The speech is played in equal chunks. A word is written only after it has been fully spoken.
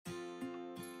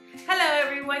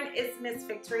everyone, it's Miss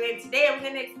Victoria, and today I'm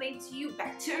going to explain to you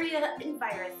bacteria and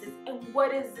viruses and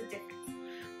what is the difference.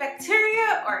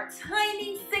 Bacteria are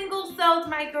tiny single-celled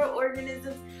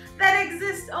microorganisms that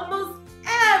exist almost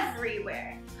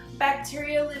everywhere.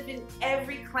 Bacteria live in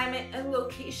every climate and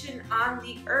location on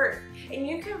the earth, and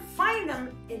you can find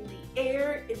them in the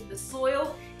air, in the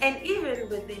soil, and even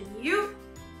within you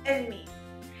and me.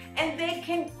 And they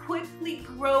can quickly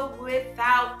grow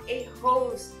without a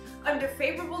host under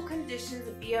favorable conditions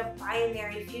via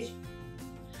binary fission.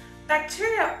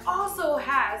 Bacteria also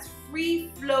has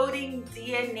free-floating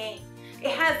DNA. It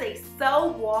has a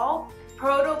cell wall,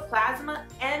 protoplasm,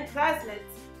 and plasmids,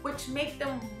 which make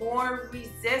them more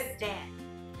resistant.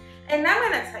 And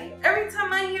I'm going to tell you, every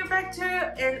time I hear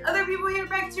bacteria and other people hear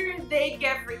bacteria, they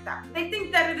get freaked out. They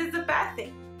think that it is a bad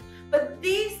thing. But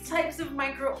these types of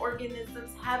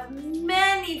microorganisms have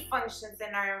many functions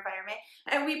in our environment,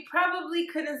 and we probably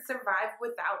couldn't survive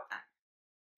without them.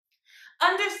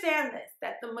 Understand this,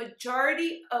 that the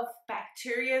majority of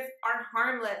bacteria are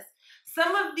harmless.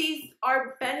 Some of these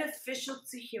are beneficial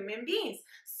to human beings,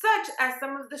 such as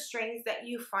some of the strains that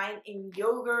you find in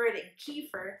yogurt and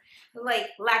kefir, like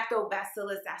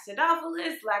Lactobacillus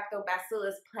acidophilus,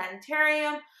 Lactobacillus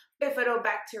Plantarum,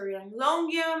 Bifidobacterium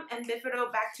Longum, and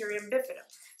Bifidobacterium Bifidum.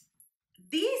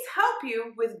 These help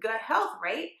you with gut health,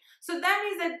 right? So that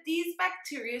means that these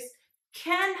bacteria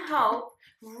can help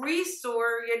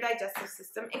restore your digestive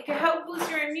system. It can help boost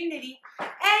your immunity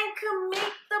and can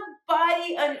make the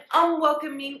body an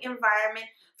unwelcoming environment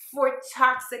for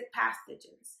toxic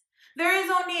pathogens. There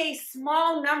is only a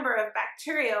small number of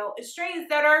bacterial strains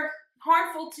that are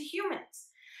harmful to humans.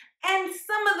 And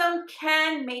some of them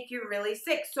can make you really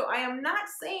sick. So I am not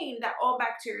saying that all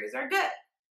bacteria are good.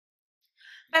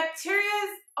 Bacteria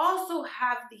also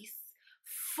have these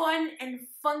fun and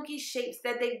funky shapes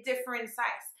that they differ in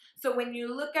size. So when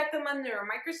you look at them under a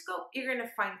microscope, you're going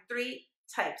to find three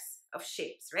types of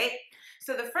shapes, right?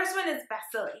 So the first one is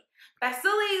bacilli.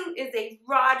 Bacilli is a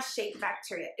rod-shaped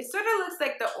bacteria. It sort of looks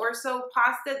like the orzo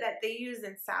pasta that they use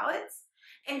in salads.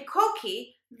 And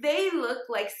cocci, they look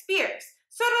like spears,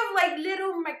 sort of like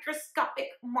little microscopic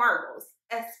marbles.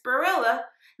 Asperilla,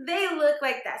 they look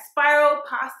like that spiral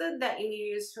pasta that you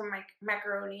use for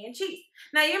macaroni and cheese.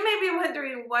 Now you may be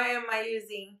wondering, why am I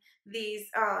using these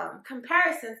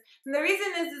comparisons? And the reason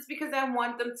is because I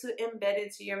want them to embed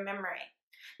into your memory.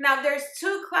 Now there's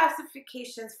two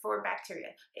classifications for bacteria,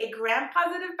 a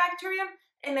gram-positive bacterium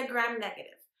and a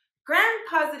gram-negative.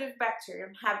 Gram-positive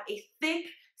bacterium have a thick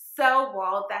cell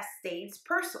wall that stains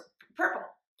purple.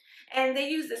 And they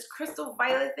use this crystal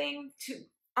violet thing to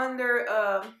oh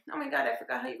my god, I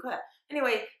forgot how you call it.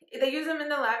 Anyway, they use them in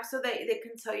the lab so that they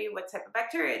can tell you what type of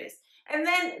bacteria it is. And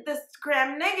then the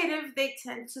gram-negative, they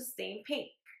tend to stain pink.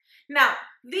 Now,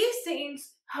 these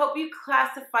stains help you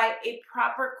classify a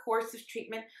proper course of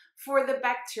treatment for the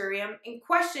bacterium in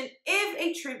question if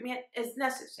a treatment is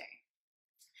necessary.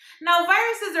 Now,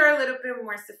 viruses are a little bit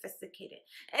more sophisticated,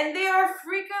 and they are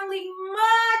frequently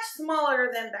much smaller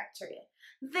than bacteria.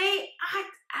 They act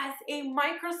as a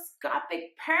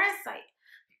microscopic parasite,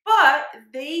 but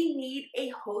they need a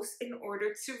host in order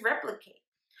to replicate.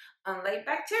 Unlike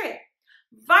bacteria,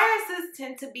 viruses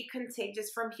tend to be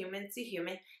contagious from human to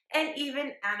human, and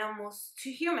even animals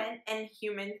to human, and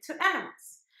human to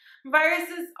animals.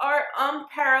 Viruses are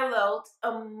unparalleled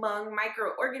among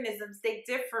microorganisms. They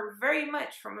differ very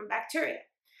much from a bacteria.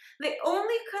 They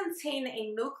only contain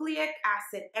a nucleic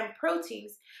acid and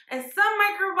proteins, and some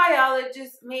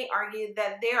microbiologists may argue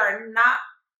that they are not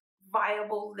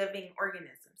viable living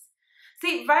organisms.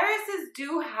 See, viruses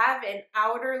do have an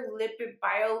outer lipid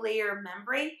bilayer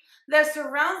membrane that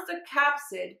surrounds the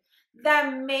capsid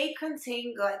that may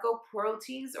contain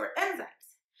glycoproteins or enzymes.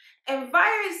 And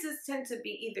viruses tend to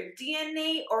be either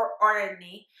DNA or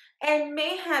RNA and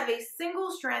may have a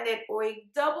single-stranded or a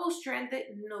double-stranded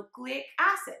nucleic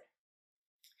acid.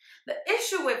 The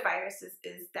issue with viruses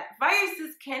is that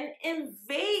viruses can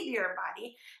invade your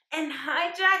body and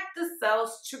hijack the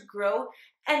cells to grow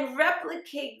and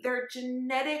replicate their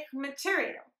genetic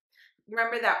material.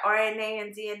 Remember that RNA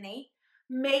and DNA?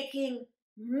 Making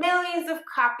millions of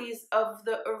copies of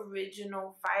the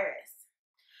original virus.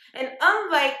 And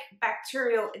unlike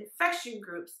bacterial infection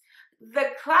groups, the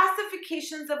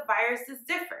classifications of viruses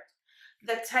differ.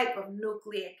 The type of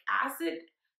nucleic acid,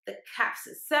 the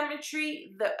capsid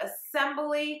symmetry, the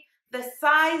assembly, the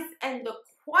size, and the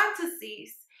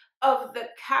quantities of the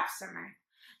capsomer.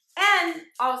 And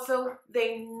also,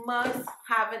 they must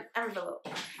have an envelope.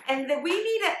 And then we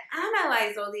need to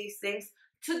analyze all these things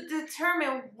to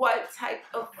determine what type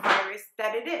of virus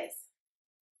that it is.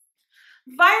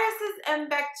 Viruses and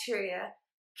bacteria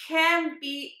can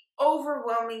be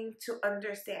overwhelming to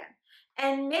understand.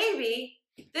 And maybe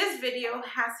this video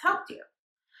has helped you.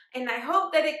 And I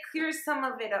hope that it clears some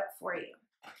of it up for you.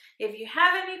 If you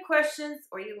have any questions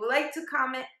or you would like to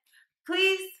comment,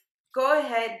 please go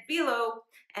ahead below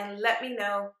and let me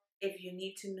know if you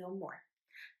need to know more.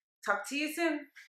 Talk to you soon.